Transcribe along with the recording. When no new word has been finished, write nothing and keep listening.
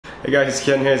Hey guys, it's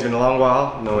Kian here. It's been a long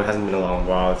while. No, it hasn't been a long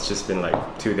while. It's just been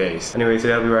like 2 days. Anyway,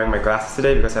 today I'll be wearing my glasses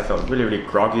today because I felt really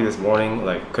groggy this morning.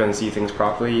 Like, couldn't see things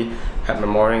properly. Had my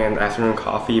morning and afternoon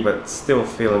coffee, but still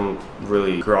feeling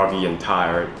really groggy and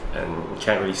tired and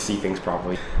can't really see things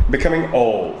properly. Becoming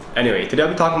old. Anyway, today I'll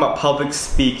be talking about public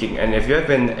speaking. And if you have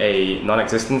been a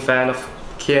non-existent fan of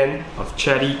Kian, of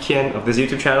Chatty Kian, of this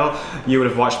YouTube channel, you would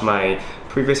have watched my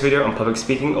previous video on public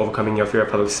speaking, overcoming your fear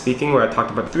of public speaking, where I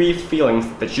talked about 3 feelings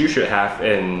that you should have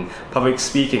in public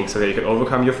speaking so that you can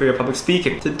overcome your fear of public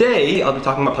speaking. Today, I'll be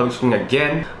talking about public speaking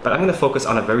again, but I'm going to focus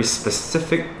on a very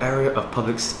specific area of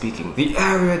public speaking. The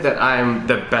area that I'm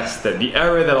the best at, the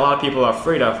area that a lot of people are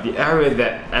afraid of, the area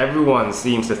that everyone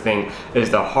seems to think is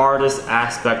the hardest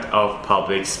aspect of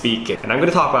public speaking. And I'm going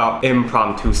to talk about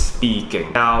impromptu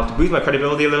speaking. Now, to boost my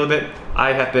credibility a little bit,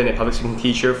 I have been a public speaking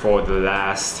teacher for the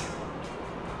last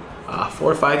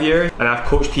 4 or 5 years, and I've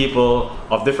coached people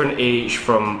of different age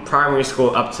from primary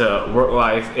school up to work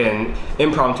life in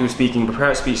impromptu speaking,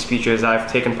 prepared speeches.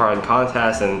 I've taken part in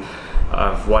contests and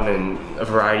I've won in a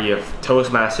variety of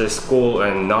Toastmasters school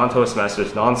and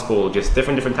non-Toastmasters, non-school, just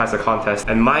different types of contests.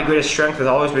 And my greatest strength has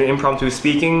always been impromptu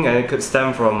speaking, and it could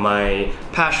stem from my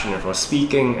passion for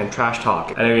speaking and trash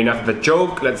talk. Anyway, enough of the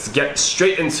joke, let's get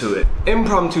straight into it.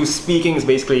 Impromptu speaking is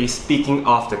basically speaking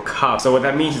off the cuff. So what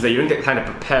that means is that you don't get time to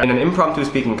prepare. In an impromptu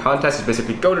speaking contest, you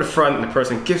basically go to the front and the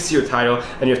person gives you a title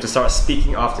and you have to start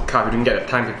speaking off the cuff. You don't get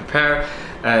time to prepare,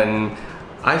 and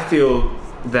I feel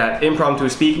that impromptu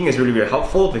speaking is really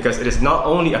helpful because it is not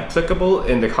only applicable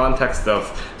in the context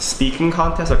of speaking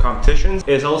contests or competitions,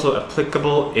 it is also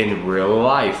applicable in real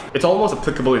life. It's almost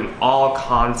applicable in all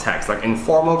contexts. Like in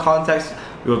formal context,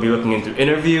 we will be looking into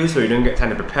interviews, so you don't get time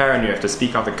to prepare and you have to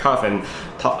speak off the cuff and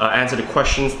answer the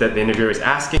questions that the interviewer is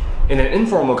asking. In an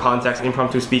informal context,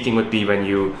 impromptu speaking would be when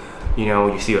you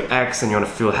see your ex and you want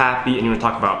to feel happy and you want to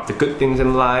talk about the good things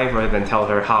in life rather than tell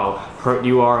her how hurt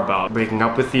you are about breaking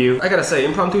up with you. I gotta say,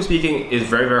 impromptu speaking is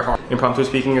very hard. Impromptu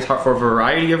speaking is hard for a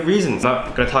variety of reasons. I'm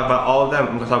not gonna talk about all of them.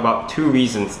 I'm gonna talk about 2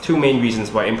 main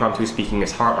reasons why impromptu speaking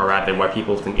is hard, or rather why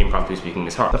people think impromptu speaking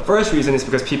is hard. The first reason is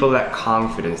because people lack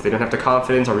confidence. They don't have the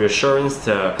confidence or reassurance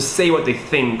to say what they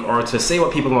think or to say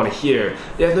what people want to hear.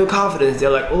 They have no confidence.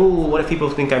 They're like, oh, what if people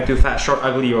think I'm too fat, short,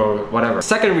 ugly, or whatever.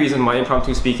 Second reason why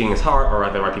impromptu speaking is hard, or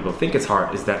rather why people think it's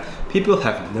hard, is that people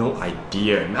have no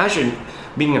idea. Imagine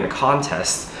being in a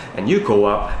contest and you go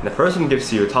up and the person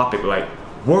gives you a topic like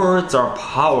words are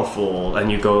powerful,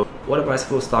 and you go, what am I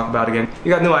supposed to talk about again?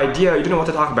 You got no idea, you don't know what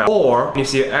to talk about. Or you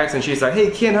see your ex and she's like, hey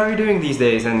Kian, how are you doing these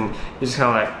days? And you're just kind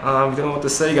of like, you don't know what to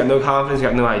say, you got no confidence, you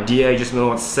got no idea, you just don't know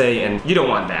what to say, and you don't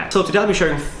want that. So today I'll be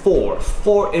sharing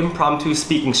four impromptu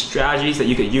speaking strategies that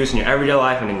you could use in your everyday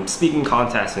life and in speaking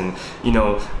contests and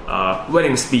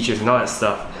wedding speeches and all that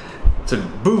stuff, to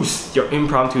boost your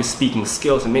impromptu speaking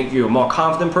skills and make you a more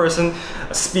confident person,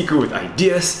 a speaker with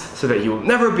ideas, so that you will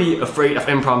never be afraid of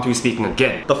impromptu speaking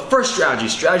again. The first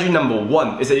strategy number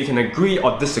 1, is that you can agree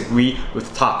or disagree with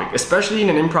the topic, especially in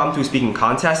an impromptu speaking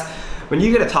contest. When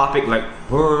you get a topic like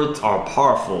words are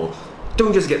powerful,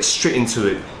 don't just get straight into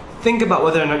it. Think about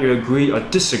whether or not you agree or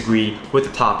disagree with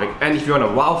the topic, and if you want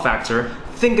a wow factor,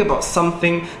 think about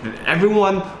something that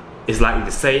everyone is likely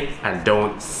to say and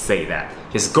don't say that.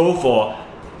 Just go for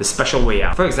the special way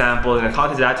out. For example, in a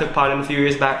contest that I took part in a few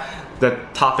years back, the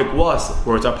topic was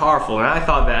words are powerful, and I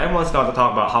thought that everyone's going to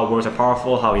talk about how words are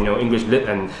powerful, how English lit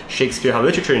and Shakespeare, how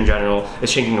literature in general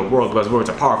is changing the world because words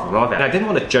are powerful and all that. And I didn't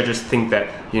want the judges to think that,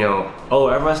 oh,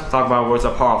 everyone's talking about words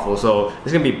are powerful, so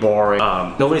it's gonna be boring.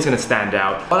 Nobody's gonna stand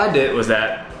out. What I did was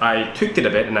that I tweaked it a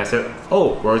bit and I said,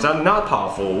 oh, words are not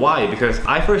powerful. Why? Because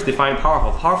I first defined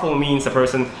powerful. Powerful means a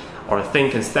person or a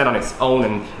thing can stand on its own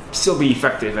and still be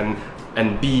effective and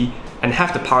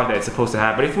have the power that it's supposed to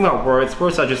have. But if you think about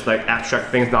words are just like abstract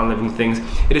things, non-living things.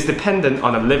 It is dependent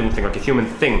on a living thing, like a human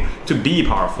thing, to be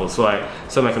powerful. So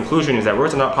my conclusion is that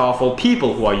words are not powerful.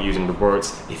 People who are using the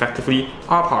words effectively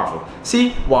are powerful.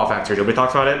 See, wow factor. Nobody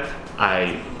talks about it.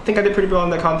 I think I did pretty well in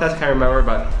that contest. I can't remember,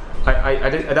 but I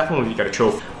definitely got a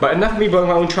trophy. But enough of me blowing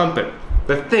my own trumpet.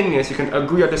 The thing is, you can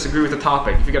agree or disagree with the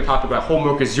topic. If you get a topic like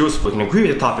homework is useful, you can agree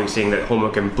with the topic saying that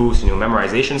homework can boost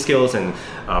memorization skills and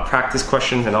practice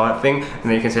questions and all that thing. And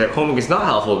then you can say that homework is not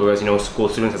helpful because school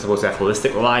students are supposed to have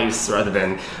holistic lives rather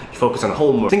than focus on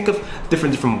homework. Think of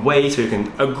different ways so you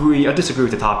can agree or disagree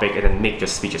with the topic and then make your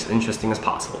speech as interesting as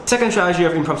possible. Second strategy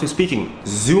of impromptu speaking,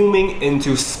 zooming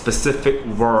into specific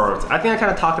words. I think I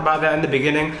kind of talked about that in the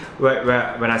beginning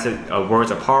when I said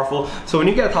words are powerful. So when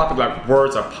you get a topic like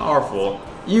words are powerful,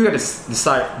 you gotta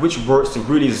decide which words to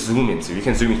really zoom into. You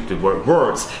can zoom into the word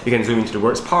words, you can zoom into the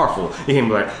words powerful. You can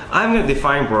be like, I'm gonna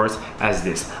define words as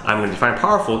this, I'm gonna define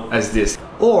powerful as this.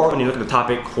 Or when you look at the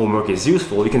topic, homework is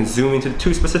useful, you can zoom into the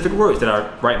two specific words that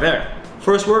are right there.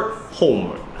 First word,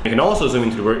 homework. You can also zoom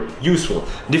into the word useful.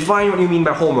 Define what you mean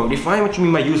by homework, define what you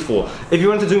mean by useful. If you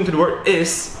want to zoom into the word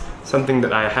is, something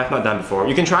that I have not done before,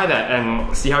 you can try that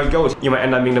and see how it goes. You might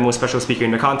end up being the most special speaker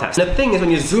in the contest. The thing is,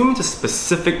 when you zoom into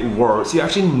specific words, you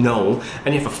actually know,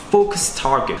 and you have a focused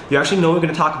target. You actually know what you're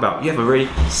going to talk about. You have a very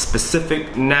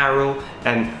specific, narrow,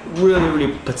 and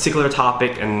really particular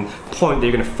topic and point that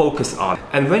you're going to focus on.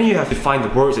 And when you have defined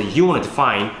the words that you want to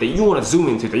define, that you want to zoom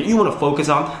into, that you want to focus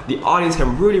on, the audience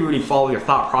can really follow your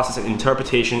thought process and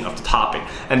interpretation of the topic.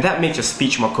 And that makes your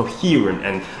speech more coherent,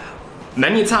 and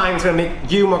many times it's going to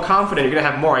make you more confident. You're going to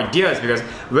have more ideas, because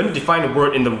when you define the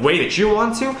word in the way that you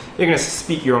want to, you're going to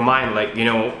speak your mind, like, you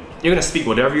know, you're going to speak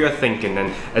whatever you're thinking,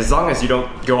 and as long as you don't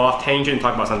go off tangent and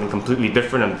talk about something completely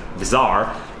different and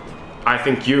bizarre, I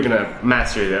think you're gonna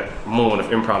master that moment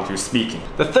of impromptu speaking.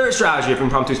 The third strategy of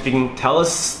impromptu speaking, tell a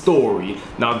story.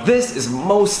 Now this is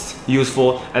most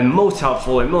useful and most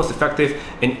helpful and most effective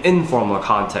in informal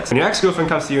context. When your ex-girlfriend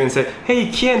comes to you and says, hey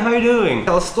Kian, how you doing?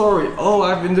 Tell a story. Oh,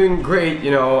 I've been doing great,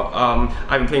 you know,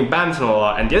 I've been playing badminton a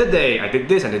lot, and the other day I did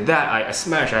this, I did that, I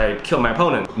smashed, I killed my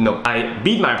opponent. No, I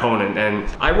beat my opponent and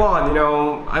I won, you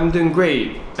know, I'm doing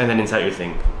great. And then inside you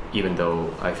think, even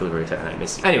though I feel very sad and I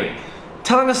miss you. Anyway,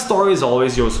 telling a story is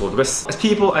always useful, because as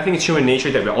people, I think it's human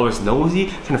nature that we're always nosy,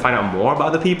 trying to find out more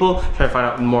about the people, trying to find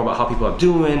out more about how people are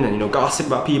doing, and, you know, gossip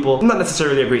about people. Not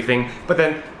necessarily a great thing, but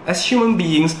then as human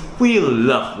beings, we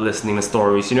love listening to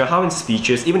stories. You know how in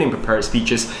speeches, even in prepared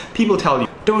speeches, people tell you,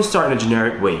 don't start in a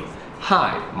generic way.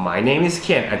 Hi, my name is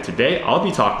Ken, and today I'll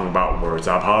be talking about words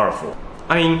are powerful.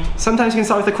 I mean, sometimes you can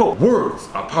start with a quote, words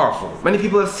are powerful. Many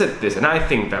people have said this, and I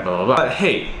think that blah blah blah. But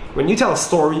hey, when you tell a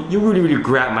story, you really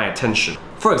grab my attention.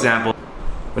 For example,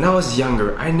 when I was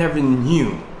younger, I never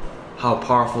knew how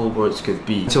powerful words could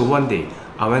be. Until one day,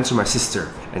 I went to my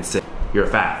sister and said, you're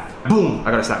fat. Boom,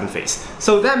 I got a slap in the face.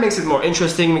 So that makes it more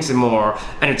interesting, makes it more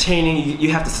entertaining.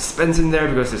 You have the suspense in there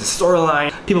because there's a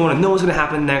storyline. People want to know what's going to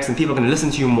happen next, and people are going to listen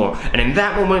to you more. And in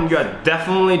that moment, you're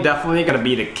definitely going to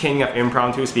be the king of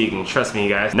impromptu speaking. Trust me,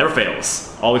 guys, never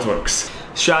fails, always works.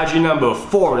 Strategy number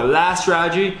 4, the last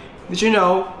strategy. Did you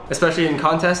know, especially in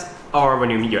contests or when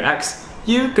you meet your ex,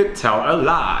 you could tell a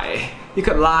lie. You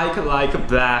could lie, you could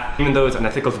blah, even though it's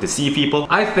unethical to deceive people.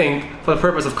 I think, for the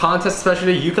purpose of contests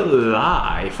especially, you could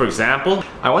lie. For example,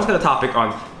 I once got a topic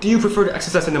on, do you prefer to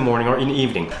exercise in the morning or in the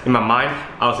evening? In my mind,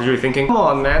 I was literally thinking, come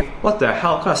on man, what the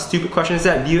hell, what kind of stupid question is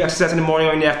that? Do you exercise in the morning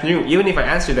or in the afternoon? Even if I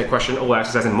answered that question, oh, I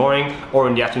exercise in the morning or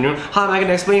in the afternoon, how am I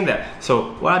gonna explain that?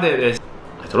 So what I did is,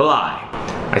 I told a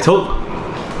lie. I told...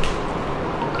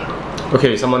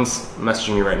 Okay, someone's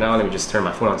messaging me right now. Let me just turn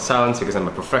my phone on silence because I'm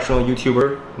a professional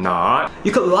YouTuber. Not.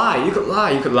 You could lie, you could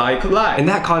lie, you could lie, you could lie. In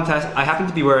that contest, I happened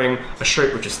to be wearing a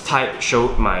shirt which is tight,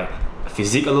 showed my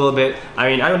physique a little bit. I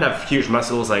mean, I don't have huge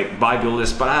muscles like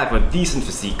bodybuilders, but I have a decent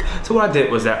physique. So what I did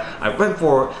was that I went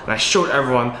forward and I showed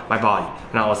everyone my body.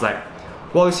 And I was like,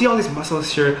 well, you see all these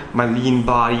muscles here, my lean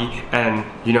body, and,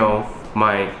 you know,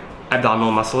 my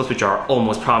abdominal muscles which are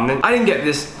almost prominent. I didn't get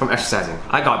this from exercising.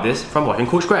 I got this from watching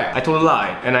Coach Greg. I told a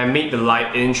lie and I made the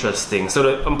lie interesting. So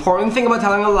the important thing about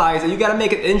telling a lie is that you gotta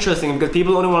make it interesting, because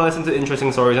people only want to listen to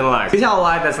interesting stories and lies. If you tell a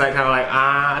lie that's like kind of like,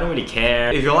 I don't really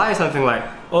care. If your lie is something like,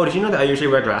 oh, did you know that I usually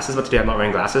wear glasses but today I'm not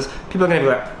wearing glasses? People are gonna be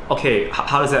like, okay,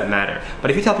 how does that matter?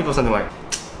 But if you tell people something like,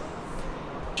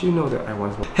 did you know that I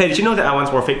once wore... Hey, did you know that I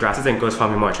once wore fake glasses and girls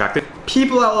found me more attractive?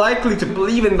 People are likely to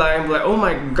believe in that and be like, oh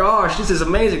my gosh, this is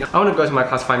amazing. I want to go to my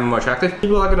class, find me more attractive.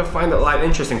 People are gonna find that lie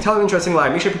interesting. Tell an interesting lie,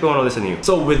 make sure people want to listen to you.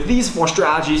 So with these 4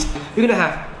 strategies, you're gonna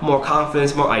have more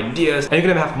confidence, more ideas, and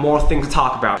you're gonna have more things to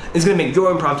talk about. It's gonna make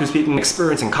your impromptu speaking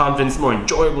experience and confidence more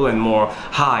enjoyable and more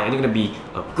high, and you're gonna be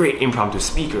a great impromptu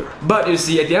speaker. But you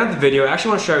see, at the end of the video, I actually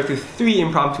want to share with you 3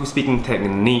 impromptu speaking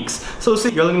techniques. So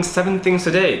say you're learning 7 things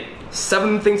today.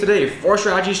 7 things today, 4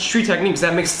 strategies, 3 techniques,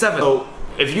 that makes 7. So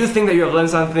if you think that you have learned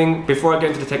something, before I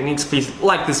get into the techniques, please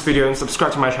like this video and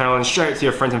subscribe to my channel and share it to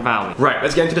your friends and family. Right,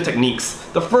 let's get into the techniques.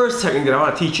 The first technique that I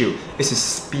want to teach you is to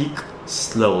speak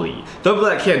slowly. Don't be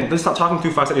like, kid, don't stop talking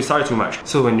too fast that you started too much.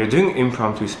 So when you're doing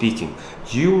impromptu speaking,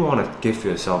 you want to give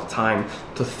yourself time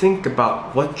to think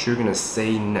about what you're gonna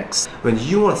say next. When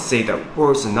you want to say that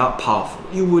words are not powerful,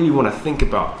 you really want to think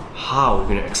about how you're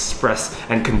gonna express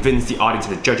and convince the audience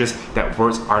and the judges that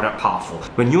words are not powerful.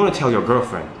 When you want to tell your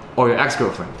girlfriend or your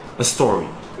ex-girlfriend a story,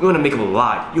 You want to make up a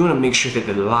lie. You want to make sure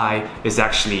that the lie is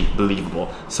actually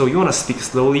believable. So you want to speak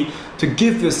slowly to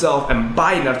give yourself and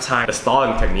buy enough time, the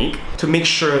stalling technique, to make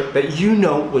sure that you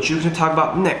know what you're going to talk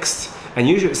about next. And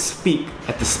you should speak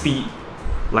at the speed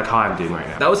like how I'm doing right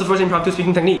now. That was the first impromptu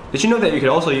speaking technique. Did you know that you could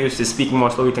also use this speaking more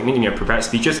slowly technique in your prepared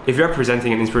speeches? If you're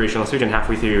presenting an inspirational speech and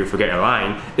halfway through you forget a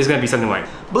line, it's gonna be something like,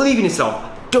 believe in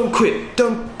yourself, don't quit,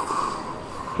 don't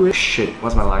quit. Shit,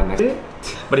 what's my line next?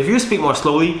 But if you speak more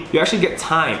slowly, you actually get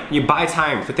time. You buy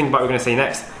time to think about what you're gonna say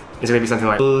next. It's gonna be something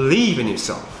like, believe in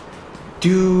yourself,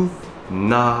 do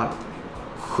not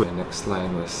quit. The next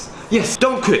line was, yes,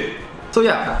 don't quit. So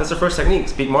yeah, that's the first technique,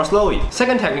 speak more slowly.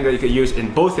 Second technique that you could use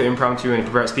in both your impromptu and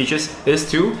prepared speeches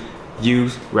is to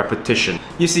use repetition.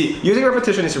 You see, using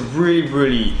repetition is a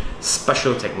really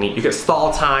special technique. You could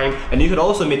stall time, and you could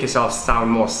also make yourself sound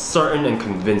more certain and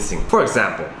convincing. For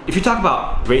example, if you talk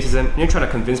about racism and you're trying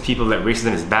to convince people that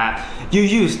racism is bad, you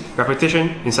use repetition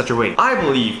in such a way. I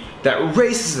believe that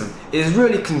racism is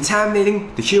really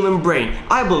contaminating the human brain.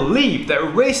 I believe that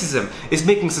racism is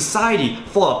making society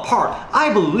fall apart.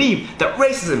 I believe that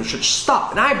racism should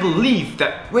stop, and I believe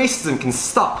that racism can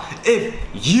stop if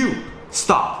you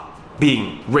stop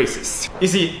being racist. You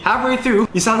see, halfway through,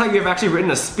 you sound like you've actually written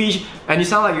a speech and you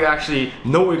sound like you actually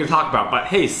know what you're gonna talk about, but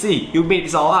hey, see, you made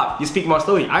this all up. You speak more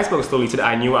slowly. I spoke slowly so that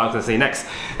I knew what I was gonna say next.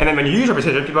 And then when you use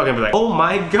repetition, people are gonna be like, oh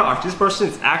my gosh, this person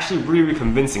is actually really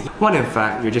convincing. When in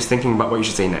fact, you're just thinking about what you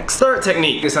should say next. Third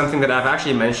technique is something that I've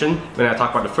actually mentioned when I talk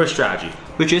about the first strategy,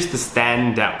 which is to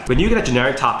stand out. When you get a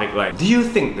generic topic like, do you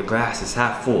think the glass is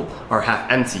half full or half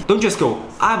empty? Don't just go,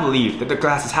 I believe that the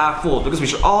glass is half full, because we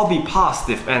should all be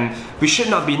positive and we should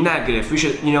not be negative. We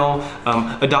should,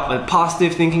 adopt a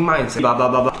positive thinking mindset, blah, blah,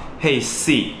 blah, blah. Hey,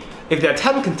 see, if there are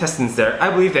 10 contestants there, I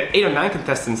believe that 8 or 9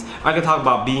 contestants are gonna talk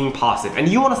about being positive. And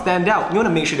you wanna stand out. You wanna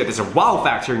make sure that there's a wow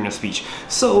factor in your speech.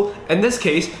 So, in this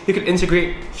case, you could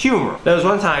integrate humor. There was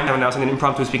one time when I was in an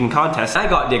impromptu speaking contest, I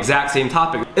got the exact same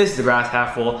topic. Is the glass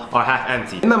half full or half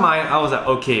empty? In my mind, I was like,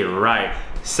 okay, right.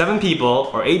 7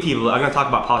 people or 8 people are gonna talk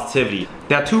about positivity.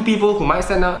 There are 2 people who might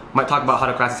stand out, might talk about how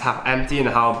the glass is half empty and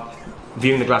how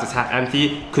viewing the glass as half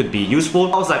empty could be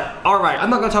useful. I was like, alright, I'm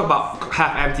not gonna talk about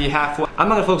half empty, half full. I'm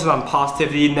not gonna focus on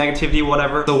positivity, negativity,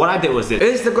 whatever. So what I did was this.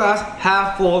 Is the glass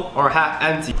half full or half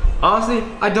empty? Honestly,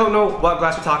 I don't know what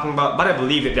glass we're talking about, but I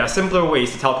believe that there are simpler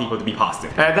ways to tell people to be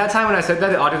positive. And at that time when I said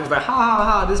that, the audience was like, ha ha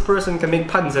ha, this person can make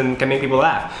puns and can make people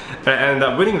laugh. And I ended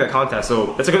up winning the contest,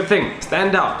 so it's a good thing.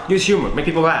 Stand out, use humor, make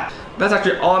people laugh. That's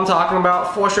actually all I'm talking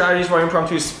about. 4 strategies for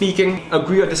impromptu speaking.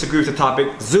 Agree or disagree with the topic,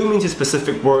 zoom into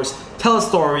specific words, tell a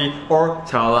story, or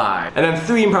tell a lie. And then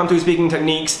 3 impromptu speaking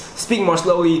techniques, speak more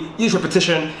slowly, use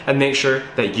repetition, and make sure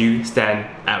that you stand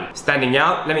out. Standing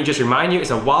out, let me just remind you, is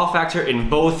a wow factor in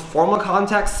both formal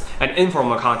contexts and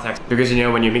informal contexts. Because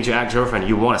when you meet your ex-girlfriend,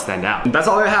 you want to stand out. And that's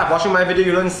all I have. Watching my video,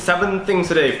 you learned 7 things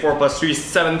today. 4 plus 3,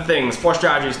 7 things. 4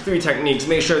 strategies, 3 techniques.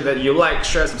 Make sure that you like,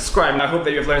 share, subscribe. And I hope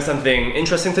that you've learned something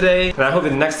interesting today. And I hope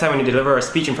that next time when you deliver a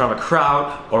speech in front of a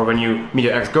crowd, or when you meet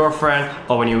your ex-girlfriend,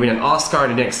 or when you win an Oscar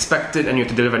and you didn't expect it and you have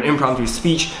to deliver an impromptu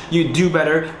speech, you do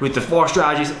better with the 4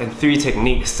 strategies and 3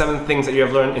 techniques. 7 things that you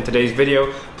have learned in today's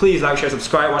video. Please like, share,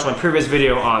 subscribe. Watch my previous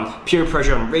video on peer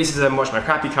pressure and racism. Watch my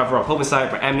crappy cover of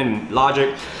Homicide by Eminem and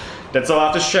Logic. That's all I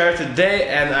have to share today,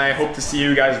 and I hope to see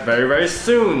you guys very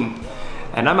soon.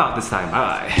 And I'm out this time.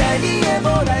 Bye.